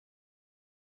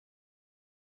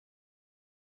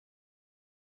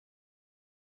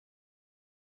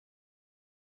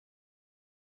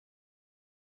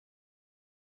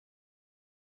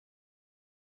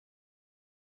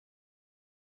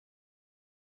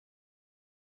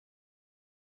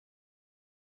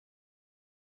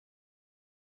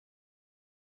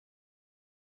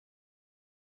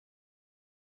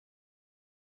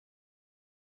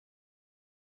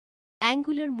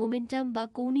Angular momentum বা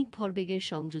কৌণিক ভরবেগের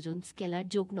সংযোজন স্কেলার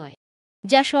যোগ নয়,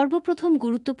 যা সর্বপ্রথম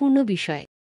গুরুত্বপূর্ণ বিষয়।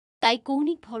 তাই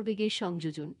কৌণিক ভরবেগের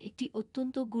সংযোজন একটি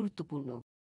অত্যন্ত গুরুত্বপূর্ণ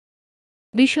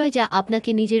বিষয় যা আপনাকে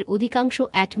নিজের অধিকাংশ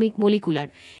অ্যাটমিক মলিকুলার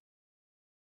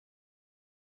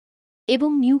এবং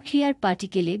নিউক্লিয়ার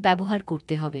পার্টিকেলে ব্যবহার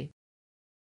করতে হবে।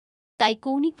 তাই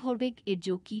কৌণিক ভরবেগ এর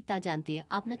যোগ কী তা জানতে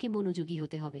আপনাকে মনোযোগী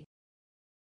হতে হবে।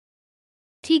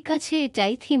 ঠিক আছে,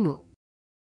 এটাই থিম।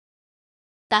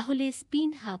 তাহলে স্পিন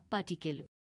হাফ পার্টিকেল।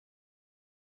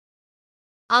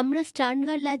 আমরা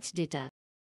স্টার্নগারল্যাজ ডেটা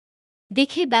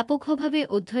দেখে ব্যাপকভাবে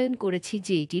অধ্যয়ন করেছি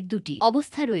যে এটির দুটি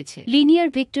অবস্থা রয়েছে। লিনিয়ার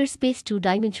ভেক্টর স্পেস 2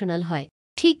 ডাইমেনশনাল হয়,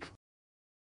 ঠিক।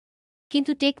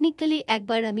 কিন্তু টেকনিক্যালি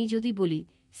একবার আমি যদি বলি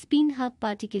স্পিন হাফ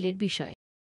পার্টিকেলের বিষয়,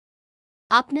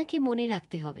 আপনাকে মনে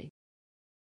রাখতে হবে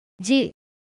যে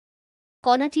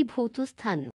কণাটি ভৌত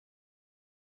স্থান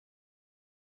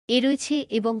এ রয়েছে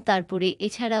এবং তারপরে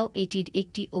এছাড়াও এটির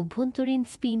একটি অভ্যন্তরীণ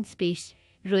স্পিন স্পেস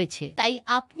রয়েছে। তাই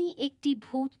আপনি একটি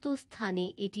ভৌত স্থানে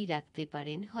এটি রাখতে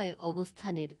পারেন হয়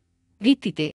অবস্থানের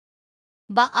ভিত্তিতে,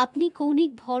 বা আপনি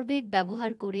কৌণিক ভরবেগ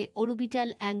ব্যবহার করে অরবিটাল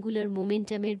অ্যাঙ্গুলার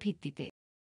মোমেন্টামের ভিত্তিতে।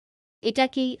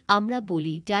 এটাকেই আমরা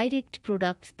বলি direct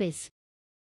product space.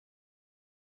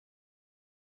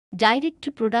 Direct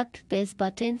product space বা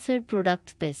টেন্সর প্রোডাক্ট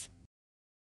স্পেস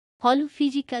হল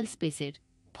ফিজিক্যাল স্পেসের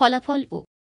ফলাফল ও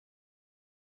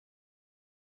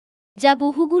যা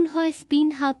বহুগুণ হয় স্পিন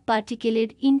হাফ পার্টিকেলের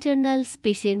ইন্টারনাল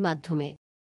স্পেসের মাধ্যমে।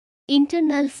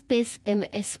 ইন্টারনাল স্পেস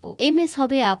এমএস ও এমএস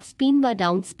হবে আপ স্পিন বা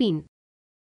ডাউন স্পিন।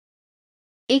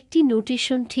 একটি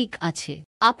নোটেশন ঠিক আছে,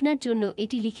 আপনার জন্য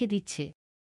এটি লিখে দিচ্ছে।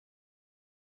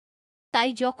 তাই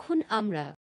যখন আমরা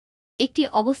একটি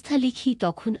অবস্থা লিখি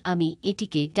তখন আমি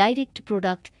এটিকে ডাইরেক্ট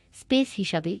প্রোডাক্ট স্পেস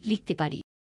হিসাবে লিখতে পারি।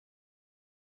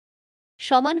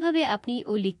 সমানভাবে আপনি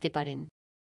ও লিখতে পারেন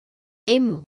এম।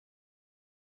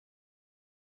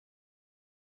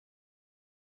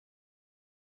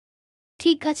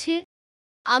 ঠিক আছে,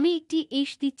 আমি একটি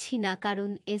এস দিচ্ছি না কারণ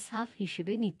এস হাফ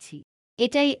হিসেবে নিচ্ছি।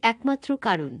 এটাই একমাত্র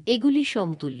কারণ এগুলি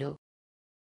সমতুল্য।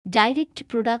 ডাইরেক্ট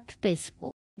প্রোডাক্ট স্পেস ও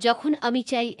যখন আমি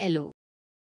চাই এলো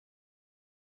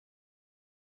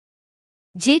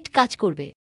জেড কাজ করবে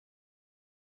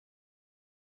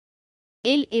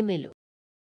এল এম এলো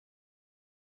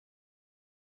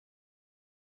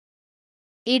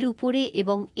এর উপরে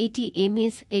এবং এটি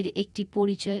এমএস এর একটি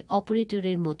পরিচয়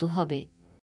অপারেটরের মতো হবে।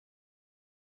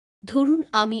 ধরুন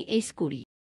আমি এস করি,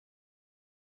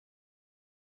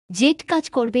 জেড কাজ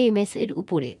করবে এমএস এর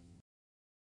উপরে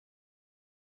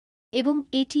এবং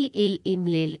এটি এল এম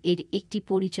লেল এর একটি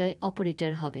পরিচয়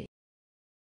অপারেটর হবে।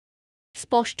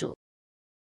 স্পষ্ট।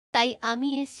 তাই আমি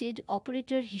এস জেড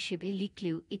অপারেটর হিসেবে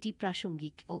লিখলেও এটি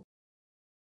প্রাসঙ্গিক ও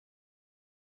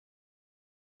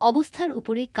অবস্থার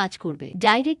উপরে কাজ করবে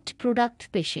ডাইরেক্ট প্রোডাক্ট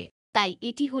স্পেসে। তাই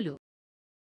এটি হল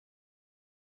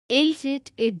এল জেড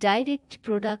এর ডাইরেক্ট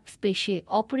প্রোডাক্ট স্পেসে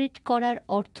অপারেট করার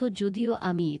অর্থ, যদিও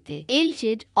আমি এতে এল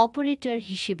জেড অপারেটর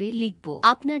হিসেবে লিখব।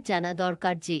 আপনার জানা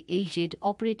দরকার যে এল জেড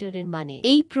অপারেটরের মানে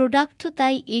এই প্রোডাক্ট।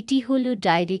 তাই এটি হল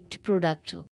ডাইরেক্ট প্রোডাক্ট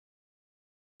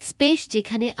স্পেস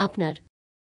যেখানে আপনার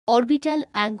অরবিটাল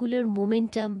অ্যাঙ্গুলার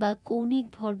মোমেন্টাম বা কৌণিক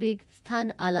ভরবেগ স্থান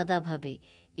আলাদাভাবে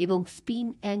এবং স্পিন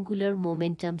অ্যাঙ্গুলার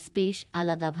মোমেন্টাম স্পেস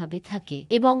আলাদাভাবে থাকে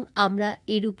এবং আমরা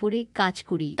এর উপরে কাজ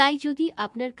করি। তাই যদি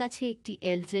আপনার কাছে একটি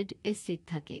এলজেড এসজেড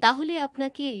থাকে তাহলে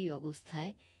আপনাকে এই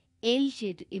অবস্থায়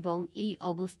এলজেড এবং এই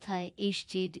অবস্থায়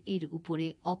এসজেড এর উপরে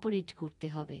অপারেট করতে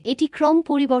হবে। এটি ক্রম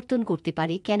পরিবর্তন করতে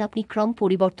পারে। কেন আপনি ক্রম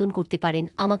পরিবর্তন করতে পারেন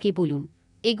আমাকে বলুন।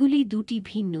 এগুলি দুটি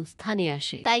ভিন্ন স্থানে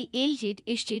আসে, তাই এল জেড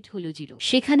এস জেড হল 0।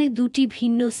 সেখানে দুটি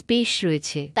ভিন্ন স্পেস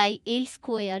রয়েছে, তাই এল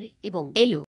স্কোয়ার এবং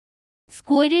এলও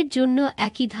স্কোয়ারের জন্য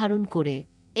একই ধারণ করে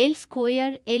এল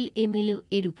স্কোয়ার এল এম এল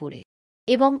এর উপরে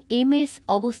এবং এম এস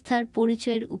অবস্থার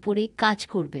পরিচয়ের উপরে কাজ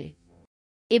করবে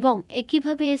এবং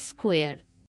একইভাবে এস স্কোয়ার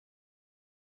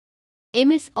এম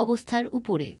এস অবস্থার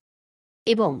উপরে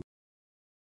এবং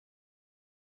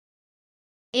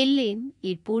এলএম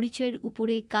এর পরিচয়ের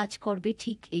উপরে কাজ করবে।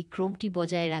 ঠিক এই ক্রমটি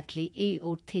বজায় রাখলে এই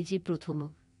অর্থে যে প্রথম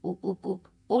ও ও ও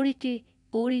ওরিটি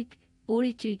ওরিক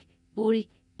ওরিটিক ওরি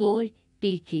ওর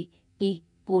পেকি এই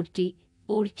পড়টি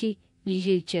ওরটি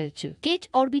রিচার্জ কেট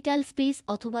অরবিটাল স্পেস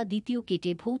অথবা দ্বিতীয়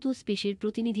কেটে ভৌত স্পেসের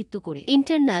প্রতিনিধিত্ব করে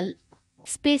ইন্টারনাল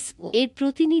স্পেস এর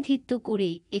প্রতিনিধিত্ব করে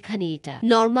এখানে এটা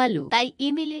নরমালও। তাই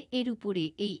এমএলএ এর উপরে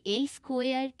এই এল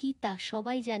স্কোয়ার কি তা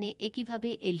সবাই জানে, একইভাবে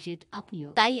এলজেড আপনিও।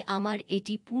 তাই আমার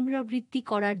এটি পুনরাবৃত্তি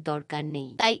করার দরকার নেই।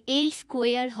 তাই এল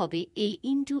স্কোয়ার হবে এল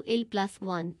ইন্টু এল প্লাস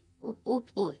 1 ও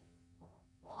ও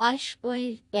আশ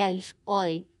well L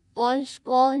Y all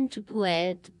square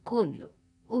square করল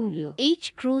H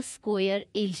cross square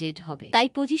L Z হবে। তাই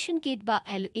পজিশন কেট বা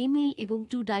এল এম এল এবং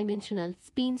 2 ডাইমেনশনাল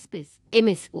স্পিন স্পেস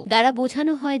এমএসও দ্বারা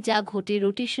বোঝানো হয় যা ঘটে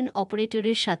রোটেশন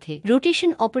অপারেটরের সাথে।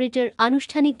 রোটেশন অপারেটর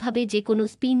আনুষ্ঠানিকভাবে যে কোনো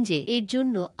স্পিন যে এর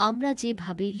জন্য আমরা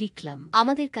যেভাবে লিখলাম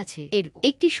আমাদের কাছে এর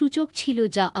একটি সূচক ছিল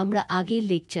যা আমরা আগের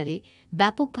লেকচারে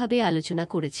ব্যাপকভাবে আলোচনা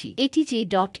করেছি। এটি যে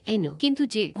ডট এনও কিন্তু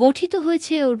যে গঠিত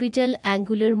হয়েছে অরবিটাল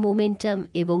অ্যাঙ্গুলার মোমেন্টাম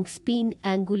এবং স্পিন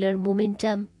অ্যাঙ্গুলার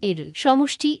মোমেন্টাম এর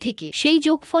সমষ্টি থেকে। সেই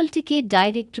যোগফলটিকে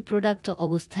ডাইরেক্ট প্রোডাক্ট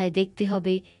অবস্থায় দেখতে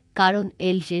হবে, কারণ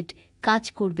এলজেড কাজ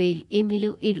করবে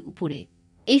এমএলও এর উপরে,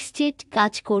 এসজেড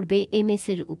কাজ করবে এমএস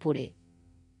এর উপরে,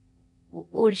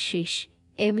 ওর শেষ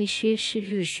এমএস শেষ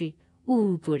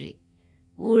উপরে,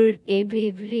 ওর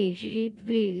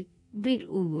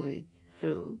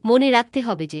মনে রাখতে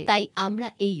হবে যে তাই আমরা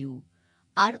এই ইউ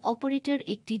আর অপারেটর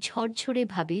একটি ঝরঝরে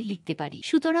ভাবে লিখতে পারি।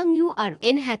 সুতরাং you R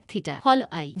N hat theta হল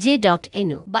I J dot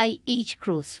NO by H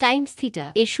cross Times theta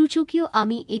এর সূচকীয়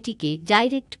আমি এটিকে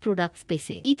ডাইরেক্ট প্রোডাক্ট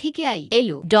স্পেসে ই থেকে I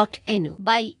LO dot NO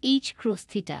by H cross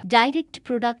theta direct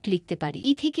product লিখতে পারি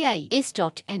ই থেকে I S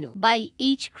dot NO by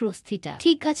H cross theta.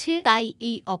 ঠিক আছে, তাই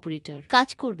এই অপারেটর কাজ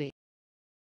করবে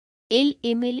এল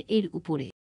এম এল এর উপরে,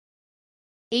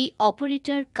 এই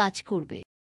অপারেটর কাজ করবে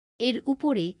এর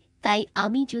উপরে। তাই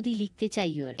আমি যদি লিখতে চাই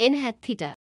your N hat theta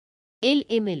L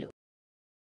M L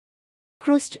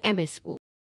ক্রোস্ট MSO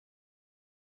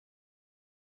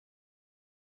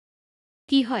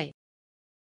কি হয়?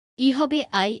 ই হবে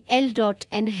I L dot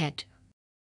N hat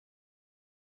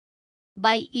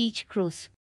by each cross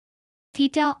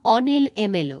theta on L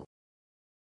M L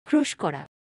cross করা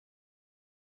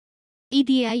ই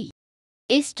দিয়ে I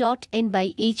S dot N by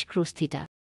H cross theta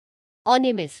on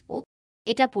MSO.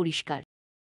 এটা পরিষ্কার।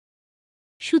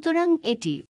 সুতরাং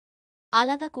এটি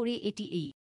আলাদা করে এটি এই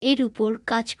এর উপর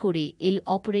কাজ করে এল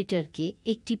অপারেটরকে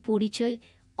একটি পরিচয়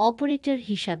অপারেটর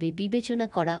হিসাবে বিবেচনা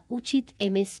করা উচিত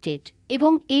এমএস স্টেট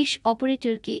এবং এস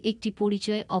অপারেটরকে একটি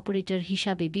পরিচয় অপারেটর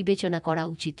হিসাবে বিবেচনা করা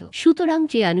উচিত। সুতরাং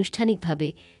যে আনুষ্ঠানিকভাবে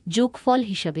যোগফল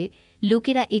হিসাবে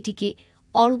লোকেরা এটিকে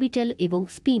অরবিটাল এবং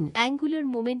স্পিন অ্যাঙ্গুলার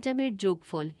মোমেন্টামের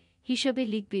যোগফল হিসাবে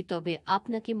লিখবে, তবে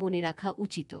আপনাকে মনে রাখা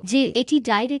উচিত যে এটি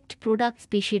ডাইরেক্ট প্রোডাক্ট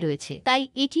স্পেসে রয়েছে। তাই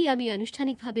এটি আমি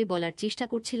আনুষ্ঠানিকভাবে বলার চেষ্টা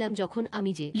করছিলাম যখন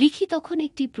আমি যে লিখি তখন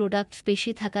একটি প্রোডাক্ট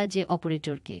স্পেসে থাকা যে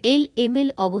অপারেটরকে এল এম এল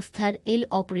অবস্থার এল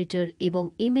অপারেটর এবং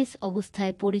এম এস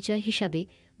অবস্থায় পরিচয় হিসাবে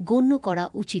গণ্য করা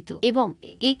উচিত এবং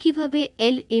একইভাবে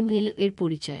এল এম এল এর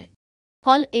পরিচয়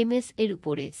ফল এম এস এর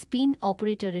উপরে স্পিন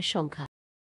অপারেটরের সংখ্যা।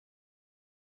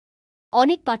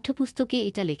 অনেক পাঠ্যপুস্তকে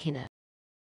এটা লেখে না।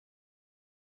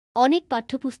 অনেক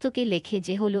পাঠ্যপুস্তকে লেখে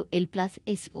যে হল এল প্লাস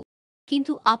এসও,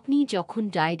 কিন্তু আপনি যখন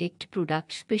ডাইরেক্ট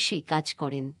প্রোডাক্ট স্পেসে কাজ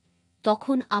করেন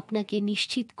তখন আপনাকে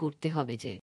নিশ্চিত করতে হবে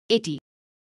যে এটি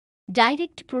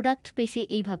ডাইরেক্ট প্রোডাক্ট স্পেসে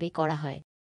এইভাবে করা হয়।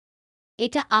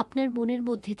 এটা আপনার মনের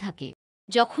মধ্যে থাকে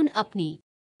যখন আপনি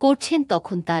করছেন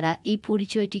তখন তারা এই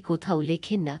পরিচয়টি কোথাও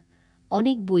লেখেন না,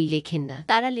 অনেক বই লেখেন না,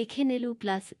 তারা লেখেন এল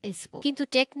প্লাস এসও। কিন্তু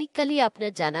টেকনিক্যালি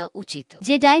আপনার জানা উচিত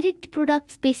যে ডাইরেক্ট প্রোডাক্ট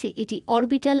স্পেসে এটি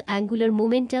অরবিটাল অ্যাঙ্গুলার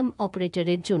মোমেন্টাম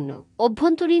অপারেটরের জন্য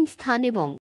অভ্যন্তরীণ স্থান এবং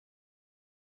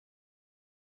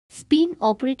স্পিন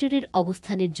অপারেটরের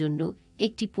অবস্থানের জন্য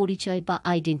একটি পরিচয় বা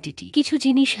আইডেন্টিটি। কিছু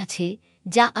জিনিস আছে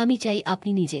যা আমি চাই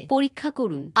আপনি নিজে পরীক্ষা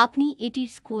করুন। আপনি এটির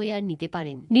স্কোয়ার নিতে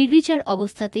পারেন নির্বিচার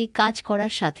অবস্থাতে কাজ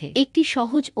করার সাথে একটি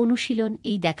সহজ অনুশীলন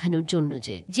এই দেখানোর জন্য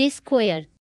যে স্কোয়ার।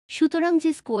 সুতরাং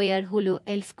যে স্কোয়ার হল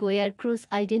এল square cross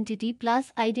identity plus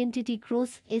identity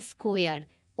cross S square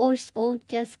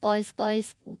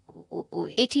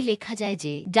এটি লেখা যায়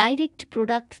যে ডাইরেক্ট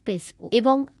প্রোডাক্ট স্পেস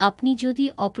এবং আপনি যদি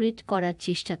অপারেট করার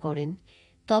চেষ্টা করেন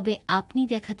তবে আপনি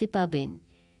দেখাতে পাবেন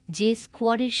যে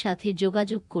স্কোয়ারের সাথে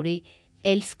যোগাযোগ করে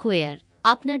এল স্কোয়ার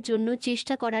আপনার জন্য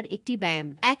চেষ্টা করার একটি ব্যায়াম।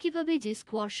 একইভাবে যে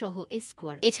স্কোয়ার সহ এস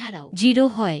স্কোয়ার এছাড়াও 0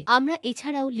 হয়। আমরা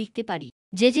এছাড়াও লিখতে পারি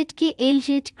জেজেডকে L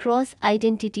Z cross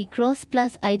identity cross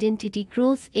plus identity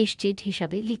cross S Z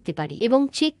হিসাবে লিখতে পারি এবং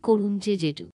চেক করুন যে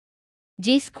জেডু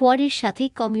যে স্কোয়ারের সাথে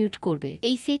কমিউট করবে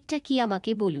এই সেটটা কি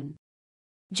আমাকে বলুন।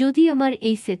 যদি আমার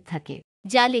এই সেট থাকে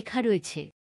যা লেখা রয়েছে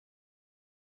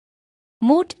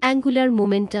মোট অ্যাঙ্গুলার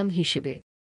মোমেন্টাম হিসেবে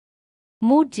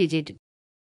মোট জেজেড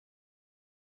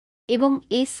এবং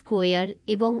এস স্কোয়ার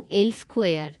এবং এল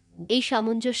স্কোয়ার এই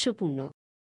সামঞ্জস্যপূর্ণ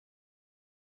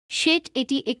সেট,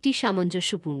 এটি একটি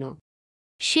সামঞ্জস্যপূর্ণ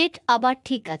সেট আবার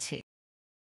ঠিক আছে।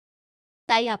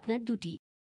 তাই আপনার দুটি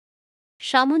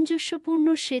সামঞ্জস্যপূর্ণ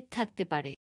সেট থাকতে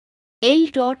পারে এল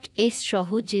ডট এস সহ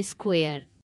যে স্কোয়ার।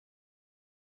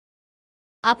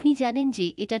 আপনি জানেন যে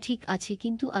এটা ঠিক আছে,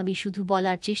 কিন্তু আমি শুধু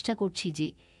বলার চেষ্টা করছি যে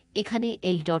এখানে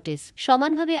এল ডট এস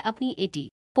সমানভাবে আপনি এটি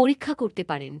পরীক্ষা করতে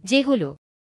পারেন যে হল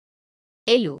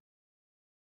LO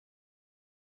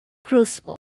cross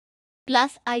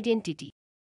plus identity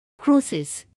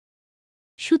crosses.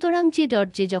 সুতরাং যে ডট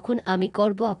যে যখন আমি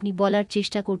করব আপনি বলার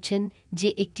চেষ্টা করছেন যে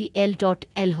একটি এল ডট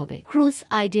এল হবে। Cross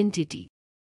identity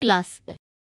plus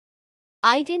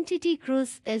identity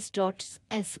cross S dot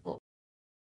S O.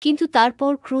 কিন্তু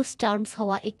তারপর ক্রস টার্মস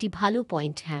হওয়া একটি ভালো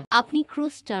পয়েন্ট। হ্যাঁ, আপনি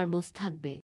ক্রস টার্মস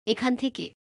থাকবে এখান থেকে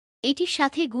এটির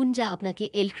সাথে গুণ যা আপনাকে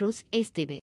এল ক্রস এস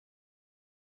দেবে,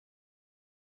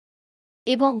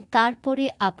 এবং তারপরে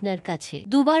আপনার কাছে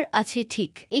দুবার আছে।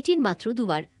 ঠিক, এটির মাত্র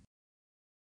দুবার।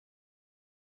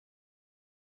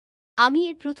 আমি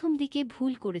এর প্রথম দিকে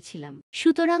ভুল করেছিলাম,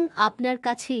 সুতরাং আপনার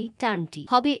কাছে এই টার্মটি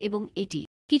হবে এবং এটি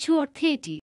কিছু অর্থে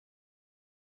এটি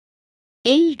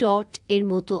এল ডট এর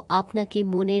মতো। আপনাকে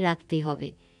মনে রাখতে হবে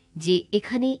যে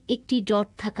এখানে একটি ডট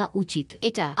থাকা উচিত।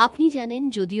 এটা আপনি জানেন,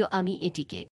 যদিও আমি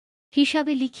এটিকে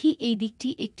হিসাবে লিখি। এই দিকটি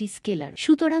একটি স্কেলার,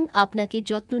 সুতরাং আপনাকে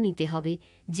যত্ন নিতে হবে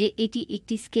যে এটি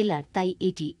একটি স্কেলার, তাই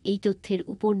এটি এই তথ্যের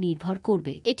উপর নির্ভর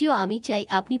করবে। এটিও আমি চাই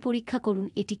আপনি পরীক্ষা করুন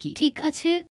এটি কি ঠিক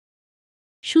আছে।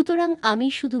 সুতরাং আমি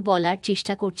শুধু বলার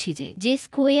চেষ্টা করছি যে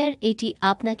স্কোয়ার, এটি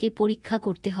আপনাকে পরীক্ষা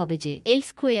করতে হবে যে এল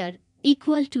স্কোয়ার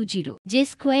ইকুয়াল টু 0, যে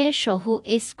স্কোয়ার সহ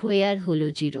এস স্কোয়ার হল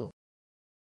 0।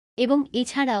 এবং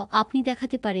এছাড়াও আপনি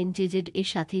দেখাতে পারেন যে জেড এর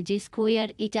সাথে যে স্কোয়ার,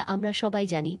 এটা আমরা সবাই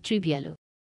জানি ট্রিভিয়াল।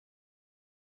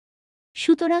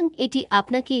 সুতরাং এটি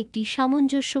আপনাকে একটি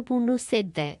সামঞ্জস্যপূর্ণ সেট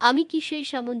দেয়। আমি কি সেই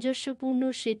সামঞ্জস্যপূর্ণ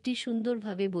সেটটি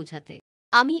সুন্দরভাবে বোঝাতে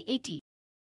আমি এটি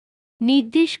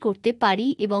নির্দেশ করতে পারি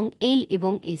এবং এল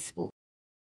এবং এসও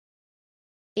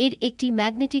এর একটি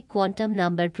ম্যাগনেটিক কোয়ান্টাম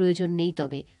নাম্বার প্রয়োজন নেই,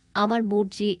 তবে আমার মোট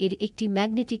যে এর একটি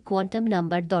ম্যাগনেটিক কোয়ান্টাম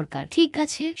নাম্বার দরকার। ঠিক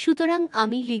আছে, সুতরাং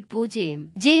আমি লিখব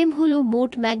যে এম হল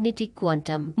মোট ম্যাগনেটিক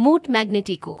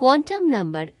কোয়ান্টাম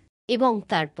নাম্বার, এবং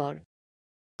তারপর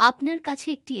আপনার কাছে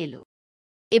একটি এলো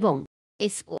এবং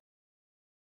এসও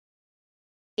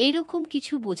এরকম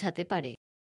কিছু বোঝাতে পারে।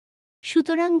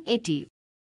 সুতরাং এটি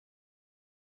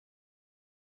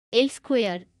এল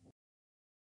square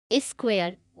S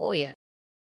square war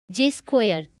J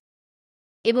square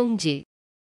এবং জে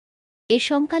এর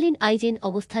সমকালীন আইগেন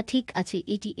অবস্থা। ঠিক আছে,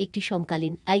 এটি একটি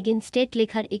সমকালীন আইগেন স্টেট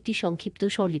লেখার একটি সংক্ষিপ্ত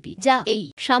স্বরলিপি যা এই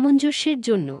সামঞ্জস্যের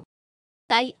জন্য।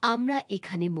 তাই আমরা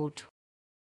এখানে মোট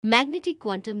ম্যাগনেটিক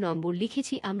কোয়ান্টাম নম্বর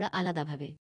লিখেছি, আমরা আলাদাভাবে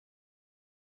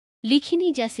লিখিনি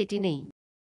যা সেটে নেই।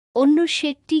 অন্য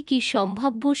সেটটি কি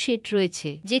সম্ভাব্য সেট রয়েছে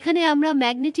যেখানে আমরা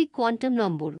ম্যাগনেটিক কোয়ান্টাম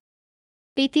নম্বর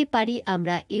পেতে পারি?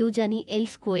 আমরা এও জানি এল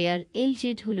স্কোয়ার এল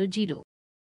জেড হল 0,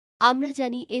 আমরা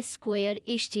জানি এস স্কোয়ার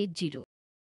এস জেড 0।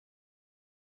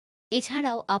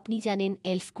 এছাড়াও আপনি জানেন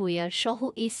এল স্কোয়ার সহ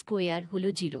এস স্কোয়ার হল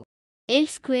 0, এল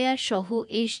স্কোয়ার সহ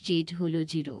এস জেড হল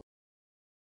 0।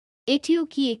 এটিও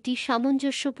কি একটি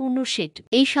সামঞ্জস্যপূর্ণ সেট?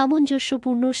 এই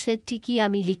সামঞ্জস্যপূর্ণ সেটটি কি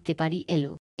আমি লিখতে পারি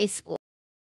এলও এসও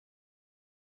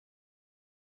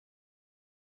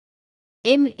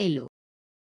এম এলও।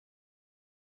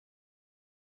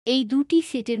 এই দুটি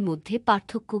সেটের মধ্যে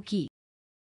পার্থক্য কি?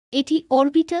 এটি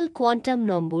অরবিটাল কোয়ান্টাম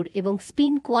নম্বর এবং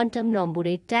স্পিন কোয়ান্টাম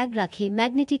নম্বরের ট্যাগ রাখে।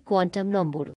 ম্যাগনেটিক কোয়ান্টাম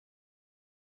নম্বর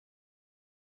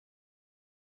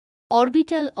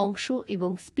অরবিটাল অংশ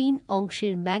এবং স্পিন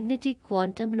অংশের ম্যাগনেটিক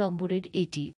কোয়ান্টাম নম্বরের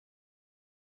এটি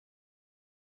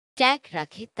ট্যাগ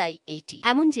রাখে। তাই এটি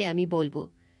এমন যে আমি বলবো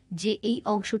যে এই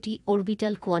অংশটি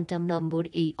অরবিটাল কোয়ান্টাম নম্বর,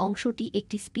 এই অংশটি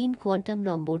একটি স্পিন কোয়ান্টাম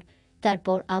নম্বর।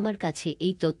 তারপর আমার কাছে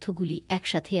এই তথ্যগুলি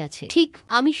একসাথে আছে। ঠিক,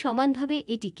 আমি সমানভাবে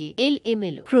এটিকে L M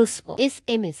L cross S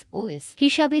M S ও এস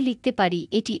হিসাবে লিখতে পারি।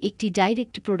 এটি একটি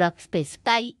ডাইরেক্ট প্রোডাক্ট স্পেস।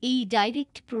 তাই এই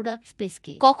ডাইরেক্ট প্রোডাক্ট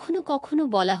স্পেসকে কখনো কখনো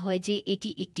বলা হয় যে এটি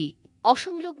একটি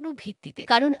অসংলগ্ন ভিত্তিতে,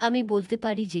 কারণ আমি বলতে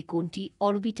পারি যে কোনটি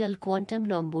অরবিটাল কোয়ান্টাম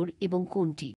নম্বর এবং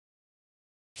কোনটি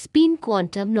স্পিন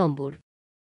কোয়ান্টাম নম্বর।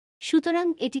 সুতরাং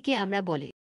এটিকে আমরা বলে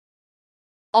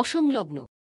অসংলগ্ন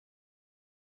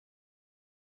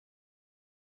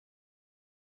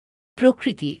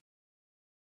প্রকৃতি।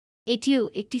 এটিও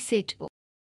একটি সেট ও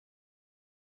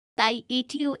তাই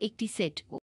এটিও একটি সেট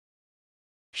ও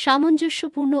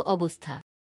সামঞ্জস্যপূর্ণ অবস্থা,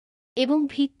 এবং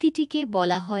ভিত্তিটিকে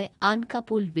বলা হয়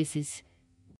আনকাপলড বেসিস,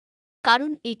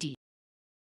 কারণ এটি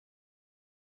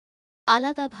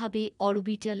আলাদাভাবে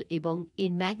অরবিটাল এবং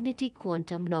এর ম্যাগনেটিক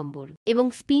কোয়ান্টাম নম্বর এবং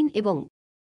স্পিন এবং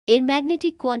এর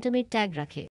ম্যাগনেটিক কোয়ান্টামের ট্যাগ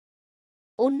রাখে।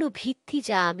 অন্য ভিত্তি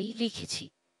যা আমি লিখেছি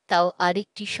তাও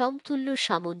আরেকটি সমতুল্য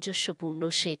সামঞ্জস্যপূর্ণ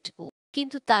সেট ও,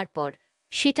 কিন্তু তারপর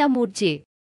সেটা মোট যে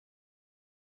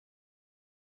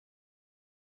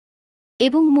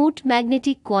এবং মোট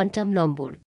ম্যাগনেটিক কোয়ান্টাম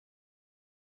নম্বর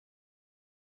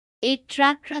এর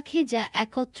ট্র্যাক রাখে যা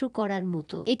একত্র করার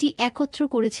মতো। এটি একত্র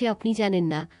করেছে, আপনি জানেন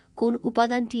না কোন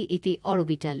উপাদানটি এতে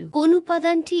অরবিটাল, কোন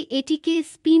উপাদানটি এটিকে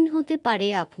স্পিন হতে পারে।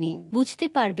 আপনি বুঝতে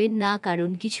পারবেন না, কারণ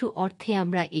কিছু অর্থে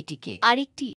আমরা এটিকে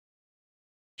আরেকটি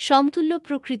সমতুল্য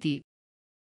প্রকৃতি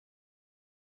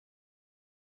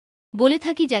বলে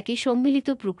থাকি যাকে সম্মিলিত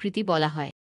প্রকৃতি বলা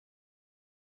হয়।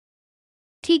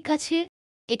 ঠিক আছে,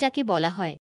 এটাকে বলা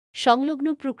হয় সংলগ্ন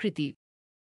প্রকৃতি।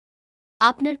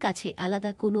 আপনার কাছে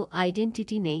আলাদা কোনো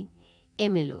আইডেন্টিটি নেই,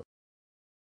 এমএলও।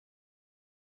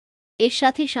 এর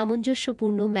সাথে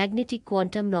সামঞ্জস্যপূর্ণ ম্যাগনেটিক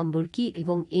কোয়ান্টাম নম্বর কি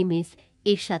এবং এমএস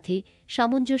এর সাথে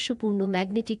সামঞ্জস্যপূর্ণ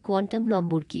ম্যাগনেটিক কোয়ান্টাম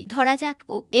নম্বর কি? ধরা যাক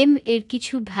ও এম এর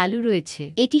কিছু ভ্যালু রয়েছে,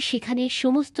 এটি সেখানে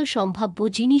সমস্ত সম্ভাব্য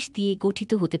জিনিস দিয়ে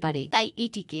গঠিত হতে পারে, তাই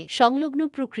এটিকে সংলগ্ন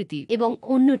প্রকৃতি এবং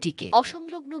অন্যটিকে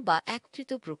অসংলগ্ন বা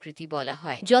একত্রিত প্রকৃতি বলা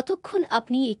হয়। যতক্ষণ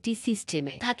আপনি একটি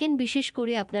সিস্টেমে থাকেন, বিশেষ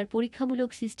করে আপনার পরীক্ষামূলক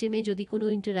সিস্টেমে যদি কোনো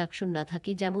ইন্টারাকশন না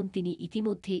থাকে, যেমন তিনি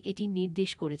ইতিমধ্যে এটি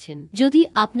নির্দেশ করেছেন, যদি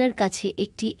আপনার কাছে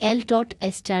একটি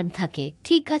L.S থাকে,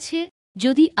 ঠিক আছে,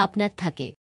 যদি আপনার থাকে,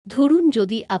 ধরুন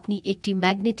যদি আপনি একটি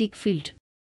ম্যাগনেটিক ফিল্ড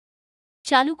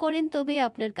চালু করেন, তবে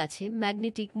আপনার কাছে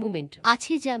ম্যাগনেটিক মোমেন্ট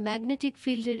আছে যা ম্যাগনেটিক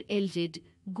ফিল্ডের Lz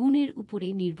গুণের উপরে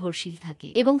নির্ভরশীল থাকে,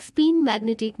 এবং স্পিন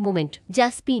ম্যাগনেটিক মোমেন্ট যা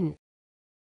স্পিন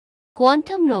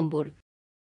কোয়ান্টাম নম্বর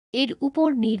এর উপর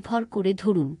নির্ভর করে।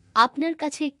 ধরুন আপনার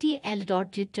কাছে একটি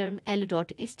L.Z টার্ম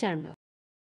L.S টার্ম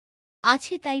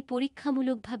আছে, তাই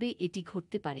পরীক্ষামূলকভাবে এটি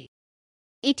ঘটতে পারে।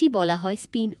 এটি বলা হয়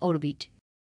স্পিন অরবিট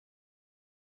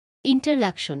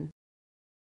ইন্টারঅ্যাকশন।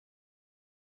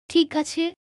 ঠিক আছে,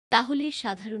 তাহলে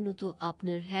সাধারণত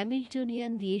আপনার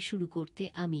হ্যামিল্টনিয়ান দিয়ে শুরু করতে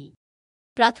আমি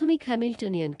প্রাথমিক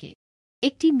হ্যামিল্টনিয়ানকে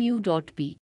একটি মিউ ডট পি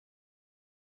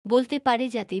বলতে পারে,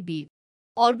 যাতে B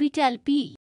orbital P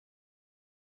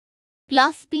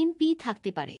plus spin P থাকতে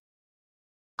পারে।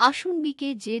 আসুন বিকে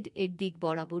জেড এর দিক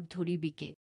বরাবর ধরি, বিকে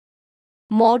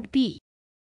মড পি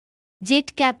জেড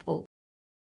ক্যাপ ও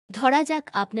ধরা যাক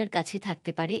আপনার কাছে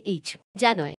থাকতে পারে এইচ,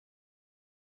 যা নয়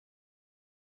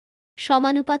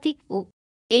সমানুপাতিক ও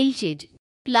Lz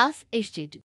plus Hz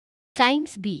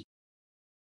Times B.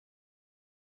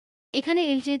 এখানে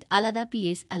Lz আলাদা,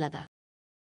 PS আলাদা,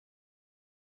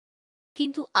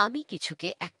 কিন্তু আমি কিছুকে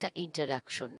একটা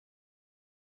ইন্টারাকশন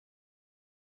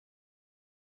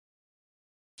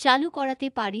চালু করাতে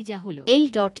পারি, যা হল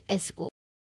L.SO।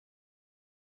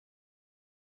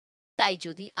 তাই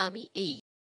যদি আমি এই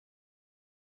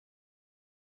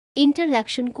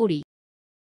ইন্টারঅ্যাকশন করি,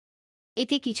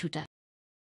 এতে কিছুটা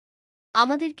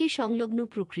আমাদেরকে সংলগ্ন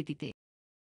প্রকৃতিতে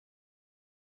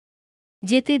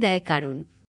যেতে দেয়, কারণ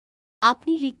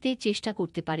আপনি লিখতে চেষ্টা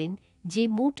করতে পারেন যে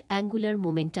মোট অ্যাঙ্গুলার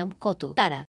মোমেন্টাম কত।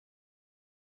 তারা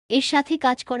এর সাথে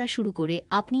কাজ করা শুরু করে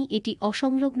আপনি এটি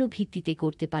অসংলগ্ন ভিত্তিতে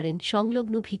করতে পারেন,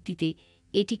 সংলগ্ন ভিত্তিতে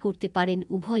এটি করতে পারেন,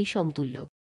 উভয়ই সমতুল্য।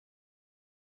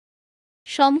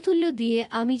 সমতুল্য দিয়ে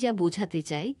আমি যা বোঝাতে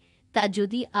চাই তা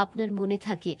যদি আপনার মনে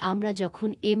থাকে, আমরা যখন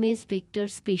এমএস ভেক্টর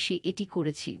স্পেসে এটি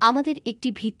করেছি, আমাদের একটি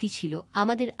ভিত্তি ছিল,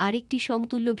 আমাদের আরেকটি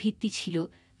সমতুল্য ভিত্তি ছিল,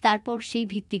 তারপর সেই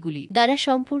ভিত্তিগুলি দ্বারা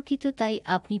সম্পর্কিত, তাই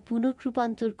আপনি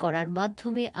পুনঃরূপান্তর করার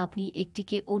মাধ্যমে আপনি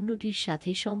একটিকে অন্যটির সাথে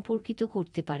সম্পর্কিত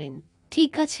করতে পারেন।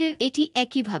 ঠিক আছে, এটি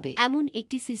একইভাবে এমন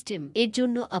একটি সিস্টেম এর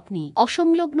জন্য আপনি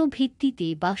অসংলগ্ন ভিত্তিতে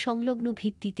বা সংলগ্ন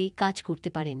ভিত্তিতে কাজ করতে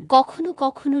পারেন। কখনো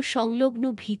কখনো সংলগ্ন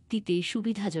ভিত্তিতে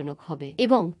সুবিধাজনক হবে,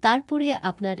 এবং তারপরে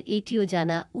আপনার এটিও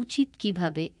জানা উচিত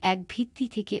কিভাবে এক ভিত্তি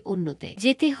থেকে অন্যতে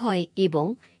যেতে হয়, এবং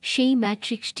সেই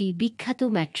ম্যাট্রিক্সটি বিখ্যাত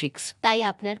ম্যাট্রিক্স। তাই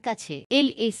আপনার কাছে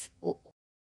LS ও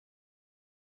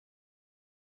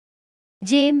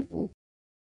JMO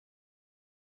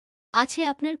আছে,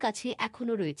 আপনার কাছে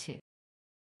এখনো রয়েছে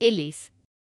LS,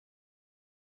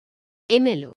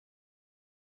 MLO,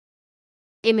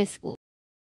 MSO,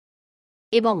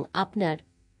 এবং আপনার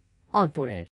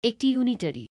অপরের একটি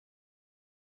ইউনিটারি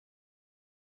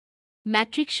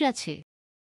ম্যাট্রিক্স আছে,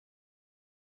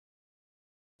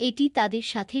 এটি তাদের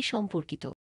সাথে সম্পর্কিত।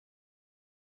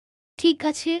 ঠিক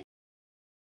আছে,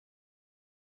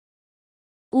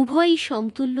 উভয়ই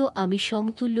সমতুল্য। আমি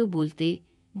সমতুল্য বলতে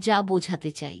যা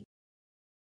বোঝাতে চাই,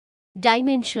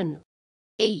 ডাইমেনশন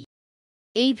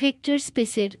এই ভেক্টর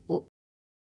স্পেসের ও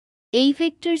এই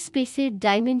ভেক্টর স্পেসের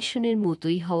ডাইমেনশনের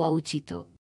মতোই হওয়া উচিত,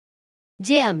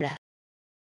 যে আমরা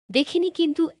দেখিনি,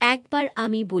 কিন্তু একবার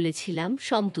আমি বলেছিলাম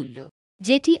সমতুল্য,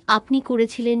 যেটি আপনি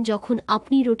করেছিলেন যখন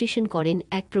আপনি রোটেশন করেন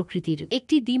এক প্রকৃতির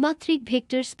একটি দ্বিমাত্রিক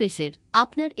ভেক্টর স্পেসের।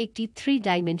 আপনার একটি 3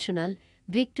 ডাইমেনশনাল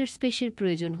ভেক্টর স্পেসের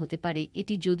প্রয়োজন হতে পারে,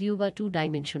 এটি যদিও বা 2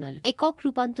 ডাইমেনশনাল একক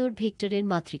রূপান্তর ভেক্টরের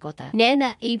মাত্রিকতা নেয় না।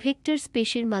 এই ভেক্টর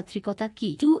স্পেসের মাত্রিকতা কি?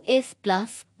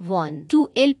 2s+1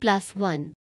 2l+1।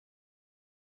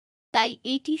 তাই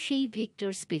এটি সেই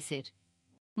ভেক্টর স্পেসের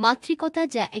মাত্রিকতা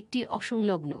যা একটি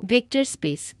অসংলগ্ন ভেক্টর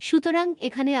স্পেস। সুতরাং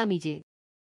এখানে আমি যে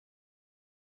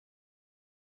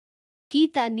কি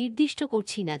তা নির্দিষ্ট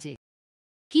করছি না যে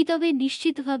কি, তবে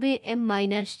নিশ্চিতভাবে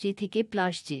m-j থেকে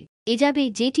 +j এ যাবে,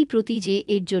 যেটি প্রতি j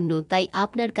এর জন্য। তাই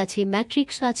আপনার কাছে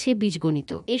ম্যাট্রিক্স আছে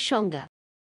বীজগণিত এর সংজ্ঞা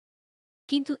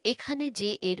কিন্তু এখানে যে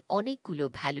এর অনেকগুলো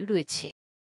ভ্যালু রয়েছে।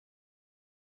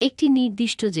 একটি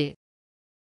নির্দিষ্ট যে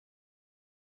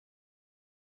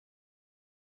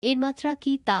এর মাত্রা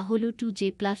কি তা হল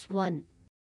 2j+1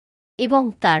 এবং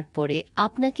তারপরে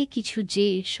আপনাকে কিছু যে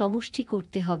সমষ্টি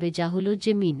করতে হবে যা হল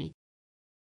যে মিন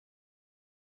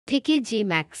থেকে যে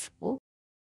ম্যাক্স ও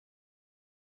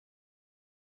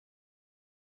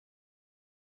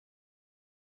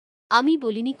আমি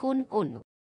বলিনি কোন অন্য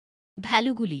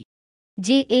ভ্যালুগুলি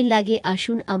যে এর লাগে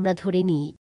আসুন আমরা ধরে নিই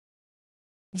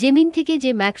যে মিন থেকে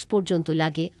যে ম্যাক্স পর্যন্ত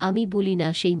লাগে আমি বলি না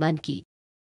সেই মান কি।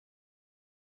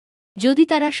 যদি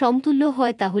তারা সমতুল্য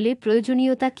হয় তাহলে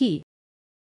প্রয়োজনীয়তা কি?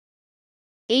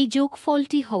 এই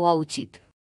যোগফলটি হওয়া উচিত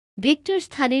ভেক্টর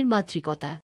স্থানের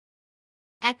মাত্রিকতা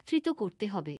একত্রিত করতে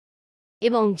হবে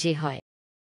এবং যে হয়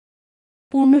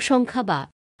পূর্ণসংখ্যা বা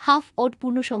হাফ অড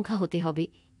পূর্ণসংখ্যা হতে হবে।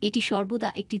 এটি সর্বদা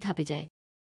একটি ধাপে যায়।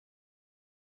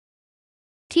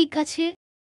 ঠিক আছে,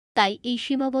 তাই এই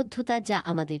সীমাবদ্ধতা যা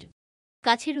আমাদের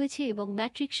কাছে রয়েছে এবং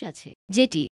ম্যাট্রিক্স আছে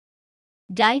যেটি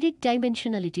ডাইরেক্ট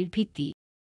ডাইমেনশনালিটির ভিত্তি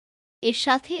এর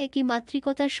সাথে একই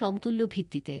মাত্রিকতার সমতুল্য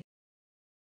ভিত্তিতে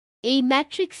এই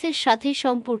ম্যাট্রিক্সের সাথে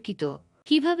সম্পর্কিত।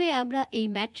 কিভাবে আমরা এই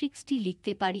ম্যাট্রিক্সটি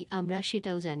লিখতে পারি আমরা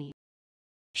সেটাও জানি।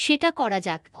 সেটা করা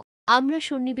যাক। আমরা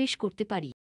সন্নিবেশ করতে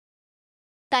পারি।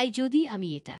 তাই যদি আমি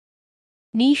এটা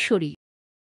সরি,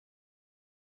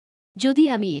 যদি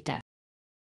আমি এটা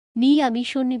আমি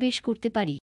সন্নিবেশ করতে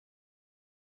পারি।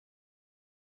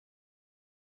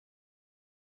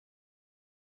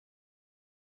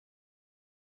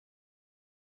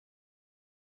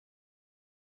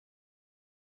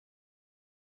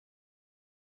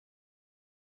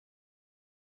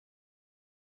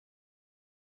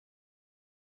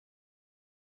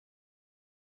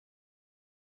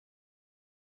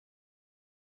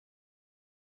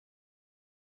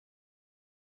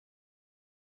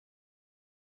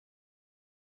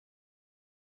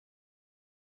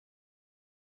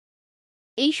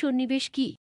 এই সন্নিবেশ কি?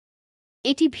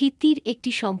 এটি ভিত্তির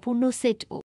একটি সম্পূর্ণ সেট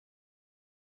ও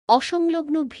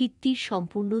অসংলগ্ন ভিত্তির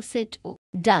সম্পূর্ণ সেট ও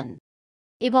ডান,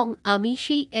 এবং আমি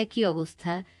সেই একই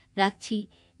অবস্থা রাখছি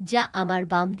যা আমার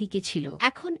বাম দিকে ছিল।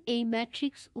 এখন এই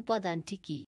ম্যাট্রিক্স উপাদানটি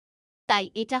কি? তাই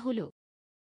এটা হল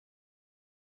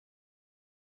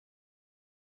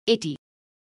এটি।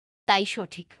 তাই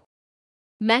সঠিক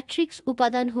ম্যাট্রিক্স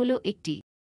উপাদান হল একটি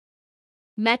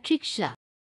ম্যাট্রিক্স যা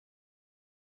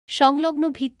সংলগ্ন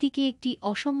ভিত্তিকে একটি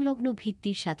অসংলগ্ন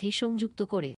ভিত্তির সাথে সংযুক্ত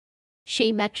করে।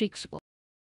 সেই ম্যাট্রিক্স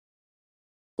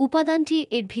উপাদানটি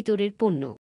এর ভিতরের পণ্য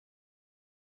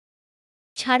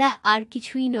ছাড়া আর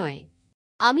কিছুই নয়।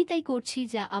 আমি তাই করছি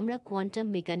যা আমরা কোয়ান্টাম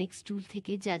মেকানিক্স টুল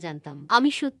থেকে যা জানতাম।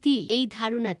 আমি সত্যি এই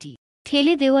ধারণাটি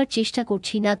ঠেলে দেওয়ার চেষ্টা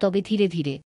করছি না, তবে ধীরে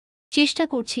ধীরে চেষ্টা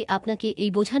করছি আপনাকে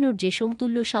এই বোঝানোর যে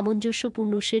সমতুল্য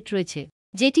সামঞ্জস্যপূর্ণ সেট রয়েছে,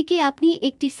 যেটিকে আপনি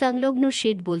একটি সংলগ্ন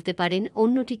সেট বলতে পারেন,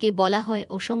 অন্যটিকে বলা হয়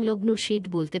অসংলগ্ন সেট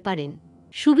বলতে পারেন।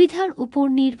 সুবিধার উপর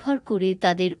নির্ভর করে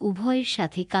তাদের উভয়ের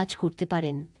সাথে কাজ করতে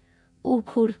পারেন।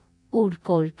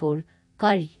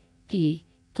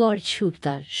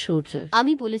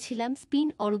 আমি বলেছিলাম স্পিন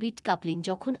অরবিট কাপলিং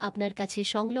যখন আপনার কাছে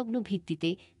সংলগ্ন ভিত্তিতে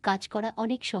কাজ করা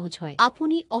অনেক সহজ হয়,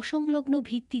 আপনি অসংলগ্ন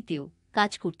ভিত্তিতেও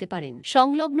কাজ করতে পারেন।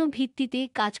 সংলগ্ন ভিত্তিতে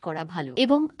কাজ করা ভালো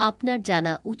এবং আপনার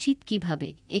জানা উচিত কিভাবে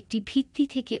একটি ভিত্তি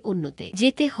থেকে অন্যতে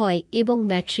যেতে হয় এবং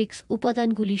ম্যাট্রিক্স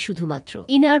উপাদানগুলি শুধুমাত্র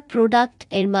ইনার প্রোডাক্ট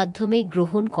এর মাধ্যমে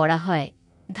গ্রহণ করা হয়।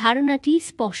 ধারণাটি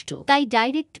স্পষ্ট। তাই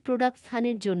ডাইরেক্ট প্রোডাক্ট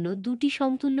স্থানের জন্য দুটি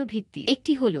সমতুল্য ভিত্তি,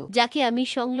 একটি হল যাকে আমি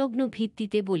সংলগ্ন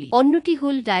ভিত্তিতে বলি, অন্যটি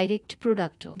হল ডাইরেক্ট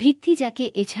প্রোডাক্ট ভিত্তি, যাকে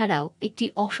এছাড়াও একটি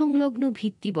অসংলগ্ন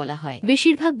ভিত্তি বলা হয়।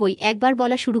 বেশিরভাগ বই একবার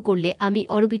বলা শুরু করলে আমি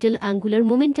অরবিটাল অ্যাঙ্গুলার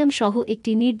মোমেন্টাম সহ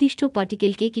একটি নির্দিষ্ট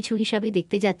পার্টিকেলকে কিছু হিসাবে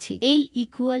দেখতে যাচ্ছি।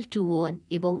 L=1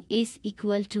 এবং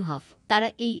S=½ তারা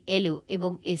এই এলও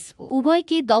এবং এসও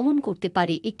উভয়কে দমন করতে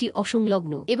পারে একটি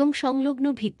অসংলগ্ন এবং সংলগ্ন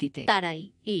ভিত্তিতে। তারাই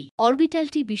এই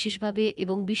অরবিটালটি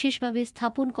বিশেষভাবে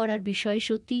স্থাপন করার বিষয়ে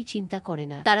সত্যিই চিন্তা করে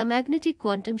না। তারা ম্যাগনেটিক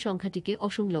কোয়ান্টাম সংখ্যাটিকে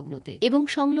অসংলগ্নতে এবং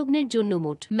সংলগ্নের জন্য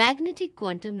মোট ম্যাগনেটিক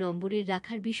কোয়ান্টাম নম্বরের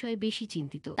রাখার বিষয়ে বেশি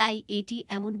চিন্তিত। তাই এটি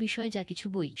এমন বিষয় যা কিছু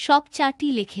বই সব চারটি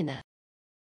লেখে না,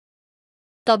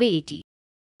 তবে এটি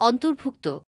অন্তর্ভুক্ত।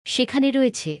 সেখানে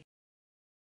রয়েছে